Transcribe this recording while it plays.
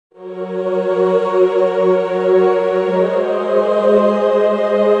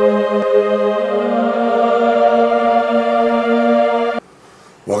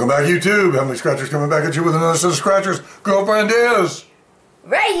YouTube? Emily Scratcher's coming back at you with another set of Scratchers. Girlfriend is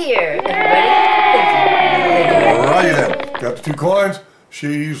right here, everybody. Alrighty then. Got the 2 coins.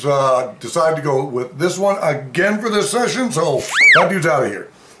 She's decided to go with this one again for this session, so that dude's out of here.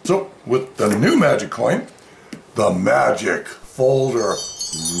 So, with the new magic coin, the magic folder.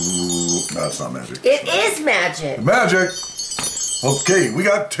 Ooh, no, it's not magic. It is magic. The magic. Okay, we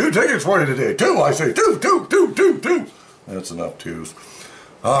got 2 tickets for you today. 2, I say 2. That's enough 2s.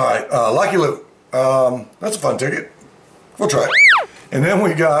 Alright, Lucky Loot. That's a fun ticket. We'll try it. And then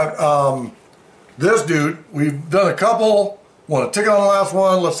we got this dude. We've done a couple. Want a ticket on the last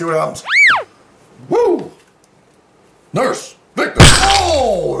one. Let's see what happens. Woo! Nurse. Victor.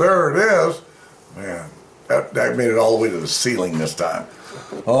 Oh, there it is. Man, that made it all the way to the ceiling this time.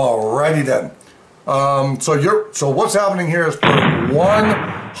 Alrighty then. So what's happening here is for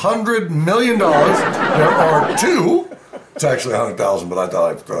 $100 million, there are 2. It's actually 100,000, but I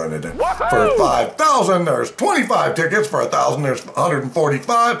thought I'd throw it in. For 5,000, there's 25 tickets. For 1,000, there's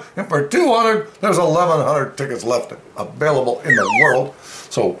 145, and for 200, there's 1,100 tickets left available in the world.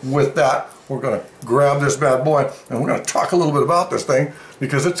 So with that, we're going to grab this bad boy, and we're going to talk a little bit about this thing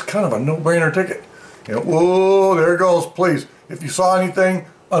because it's kind of a no-brainer ticket. You know, whoa, there it goes. Please, if you saw anything,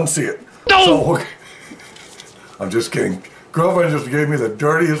 unsee it. No! So, I'm just kidding. Girlfriend just gave me the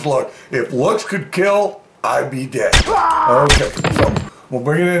dirtiest look. If looks could kill, I'd be dead. Okay, so we'll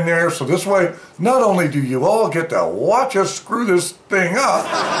bring it in there. So this way, not only do you all get to watch us screw this thing up,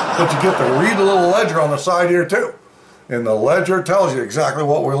 but you get to read the little ledger on the side here too. And the ledger tells you exactly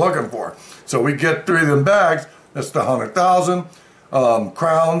what we're looking for. So we get 3 of them bags. That's the 100,000.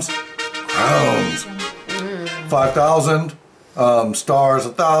 Crowns. 5,000. Stars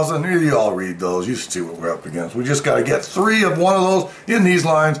 1,000. You all read those. You see what we're up against. We just got to get 3 of one of those in these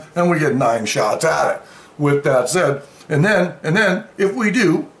lines, and we get 9 shots at it. With that said, and then if we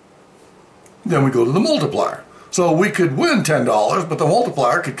do, then we go to the multiplier. So we could win $10, but the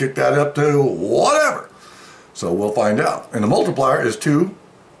multiplier could kick that up to whatever. So we'll find out. And the multiplier is 2,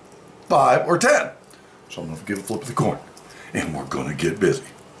 5, or 10. So I'm going to give a flip of the coin, and we're going to get busy.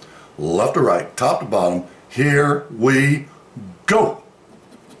 Left to right, top to bottom. Here we go.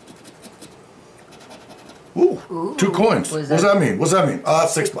 Ooh, 2 coins. What does that mean? What's that mean?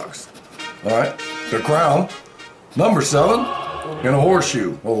 $6. All right. The crown, number 7, and a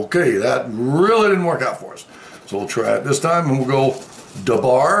horseshoe. Okay, that really didn't work out for us. So we'll try it this time, and we'll go da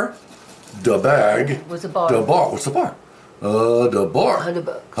bar, da bag. What's the bar? Da bar. What's the bar? Da bar. $100.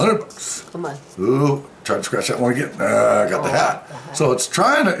 $100. Come on. Ooh, try to scratch that one again. I got the hat. So it's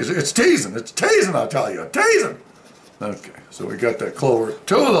trying to. It's teasing. It's teasing. I'll tell you, teasing. Okay, so we got that clover.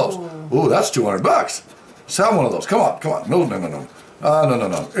 2 of those. Ooh, that's $200. Let's have one of those. Come on, come on. No. No.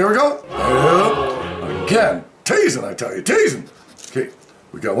 Here we go. Again, teasing, I tell you, teasing. Okay,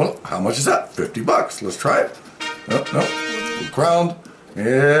 we got one. How much is that? $50. Let's try it. No. We're crowned.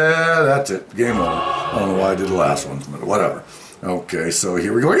 Yeah, that's it. Game over. I don't know why I did the last one, but whatever. Okay, so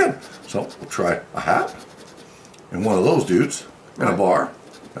here we go again. So we'll try a hat and one of those dudes and a bar.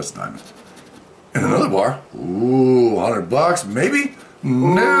 That's diamond. And another bar. Ooh, $100, maybe?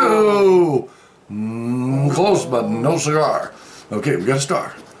 No. Close, but no cigar. Okay, we got a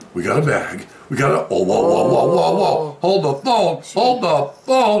star. We got a bag. We got a... Oh, whoa. Hold the phone. Hold the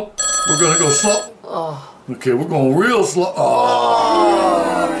phone. We're going to go slow. Okay, we're going real slow.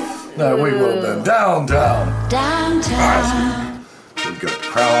 Now, we would have been downtown. Right. So we got the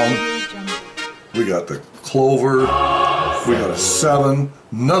crown. We got the clover. We got a 7.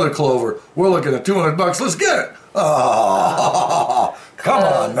 Another clover. We're looking at $200. Let's get it. Come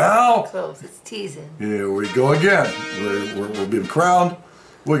on now. Close. It's teasing. Here we go again. We're being crowned.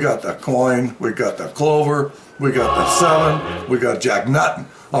 We got the coin. We got the clover. We got the 7. We got Jack Nuttin.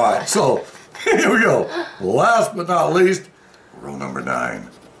 All right, so here we go. Last but not least, row number 9.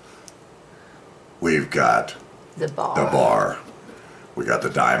 We've got the bar. We got the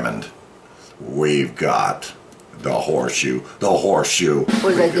diamond. We've got the horseshoe. What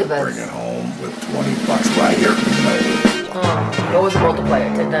does that give us? Bring it home with $20 right here. What was the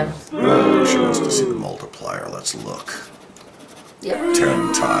multiplier? 10 times? Oh, she wants to see the multiplier. Let's look. Yep.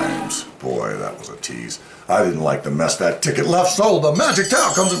 10 times. Boy, that was a tease. I didn't like to mess that ticket left. So the magic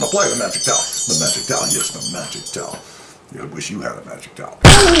towel comes into play. The magic towel. The magic towel. Yes, the magic towel. I wish you had a magic towel.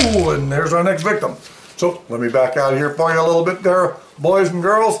 Ooh, and there's our next victim. So let me back out here for you a little bit there, boys and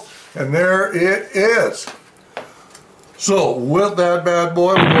girls. And there it is. So with that bad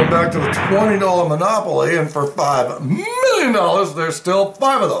boy, we're going back to the $20 Monopoly, and for $5 million, there's still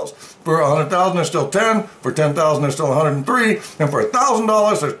 5 of those. For $100,000, there's still 10. For $10,000, there's still 103. And for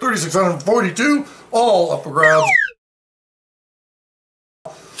 $1,000, there's 3,642. All up for grabs.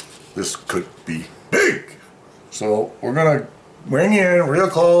 this could be big. So we're gonna bring you in real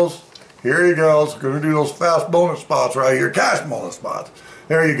close. Here you go. So we're gonna do those fast bonus spots right here, cash bonus spots.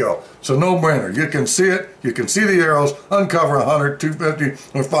 There you go. So no brainer. You can see it. You can see the arrows. Uncover 100,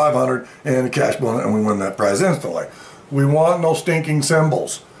 250, or 500, and the cash bonus, and we win that prize instantly. We want no stinking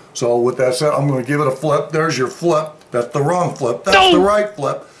symbols. So with that said, I'm going to give it a flip. There's your flip. That's the wrong flip. That's the right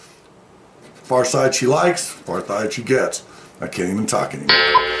flip. Far side she likes, far side she gets. I can't even talk anymore.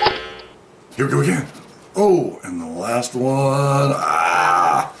 Here we go again. Oh, and the last one.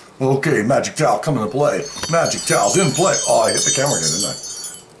 Ah. Okay, magic towel coming into play. Magic towel's in play. Oh, I hit the camera again, didn't I?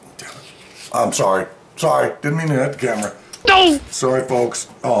 Damn it. I'm sorry. Sorry. Didn't mean to hit the camera. No. Sorry, folks.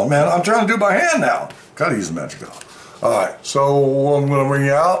 Oh, man, I'm trying to do it by hand now. Gotta use the magic towel. Alright, so I'm going to bring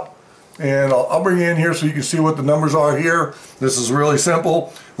you out, and I'll bring you in here so you can see what the numbers are here. This is really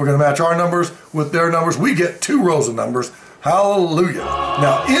simple. We're going to match our numbers with their numbers. We get 2 rows of numbers. Hallelujah.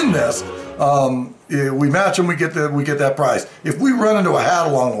 Now in this, we match them, we get that prize. If we run into a hat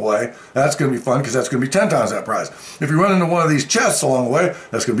along the way, that's going to be fun because that's going to be 10 times that prize. If you run into one of these chests along the way,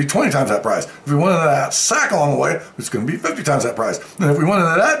 that's going to be 20 times that prize. If we run into that sack along the way, it's going to be 50 times that prize. And if we run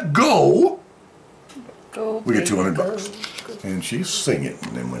into that we get $200. And she's singing,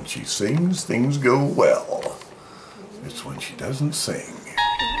 and when she sings, things go well. It's when she doesn't sing.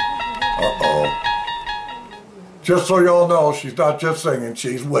 Uh-oh. Just so y'all know, she's not just singing,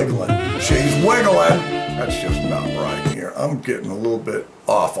 she's wiggling. She's wiggling! That's just not right here. I'm getting a little bit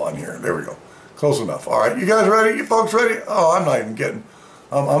off on here. There we go. Close enough. All right, you guys ready? You folks ready? Oh, I'm not even getting...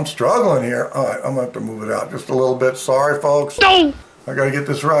 I'm struggling here. All right, I'm going to have to move it out just a little bit. Sorry, folks. No! I got to get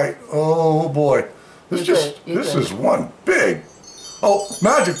this right. Oh, boy. This is one big... Oh,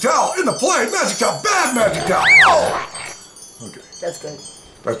 magic towel in the play. Magic towel. Bad magic towel. Oh! Okay. That's good.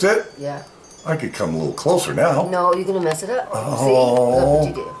 That's it? Yeah. I could come a little closer now. No, you're going to mess it up. Oh.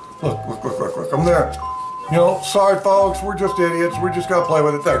 See? Look what you do. Look. I'm there. You know, sorry, folks. We're just idiots. We just got to play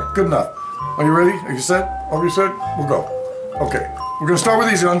with it. There. Good enough. Are you ready? Are you set? Are you set? We'll go. Okay. We're going to start with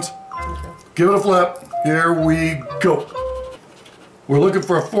these ones. Okay. Give it a flip. Here we go. We're looking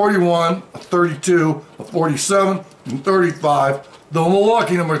for a 41, a 32, a 47, and 35. The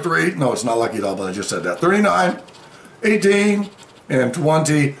Milwaukee number 3. No, it's not lucky at all, but I just said that. 39, 18, and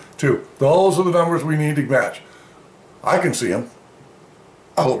 22. Those are the numbers we need to match. I can see them.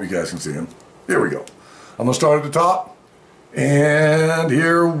 I hope you guys can see them. Here we go. I'm going to start at the top. And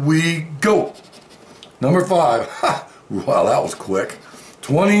here we go. Number 5. Wow, that was quick.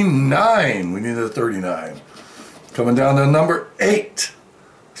 29. We needed a 39. Coming down to number 8.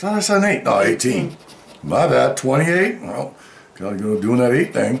 I thought I said 8. No, 18. My bad. 28. Well, gotta go doing that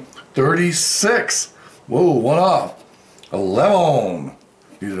 8 thing. 36. Whoa, one off. 11.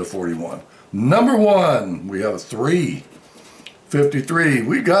 Needed a 41. Number 1. We have a 3. 53.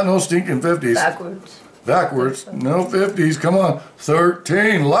 We got no stinking 50s. Backwards. No 50s. Come on.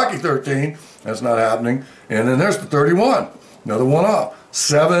 13. Lucky 13. That's not happening. And then there's the 31. Another one off.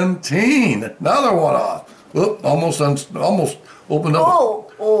 17. Another one off. Whoop, almost opened up.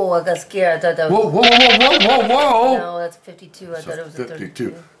 Oh, I got scared. I thought that was... Whoa. No, that's 52. I thought it was a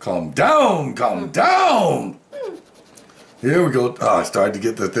 32. Calm down. Here we go. Oh, I started to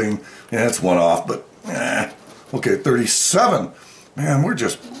get the thing. Yeah, it's one off, but okay, 37. Man, I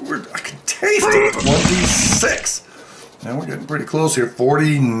can taste it. 26. Now we're getting pretty close here.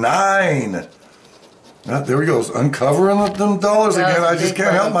 49. There we go. Uncovering them dollars again. I just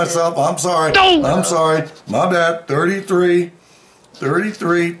can't help myself. I'm sorry. I'm sorry. My bad. 33.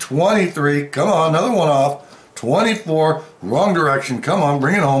 23. Come on. Another one off. 24. Wrong direction. Come on.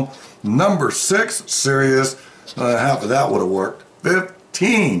 Bring it home. Number 6. Serious. Half of that would have worked.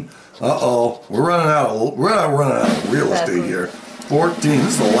 15. Uh-oh. We're running out of real estate here. 14. This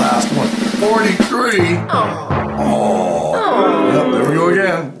is the last one. 43. Oh. Yep, there we go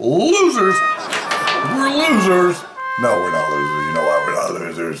again. Losers. We're losers. No, we're not losers. You know why we're not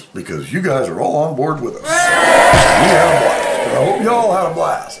losers? Because you guys are all on board with us. We had a blast. I hope you all had a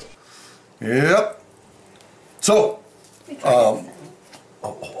blast. Yep. So,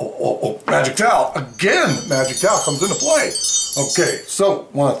 magic towel. Again, magic towel comes into play. Okay, so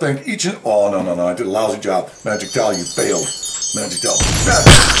want to thank each and... Oh, no, I did a lousy job. Magic towel, you failed. Magic towel.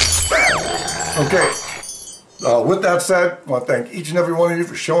 Okay, with that said, I want to thank each and every one of you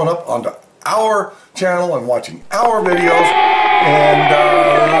for showing up onto our channel and watching our videos.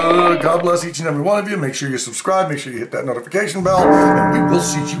 And God bless each and every one of you. Make sure you subscribe. Make sure you hit that notification bell. And we will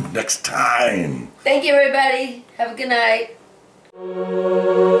see you next time. Thank you, everybody. Have a good night.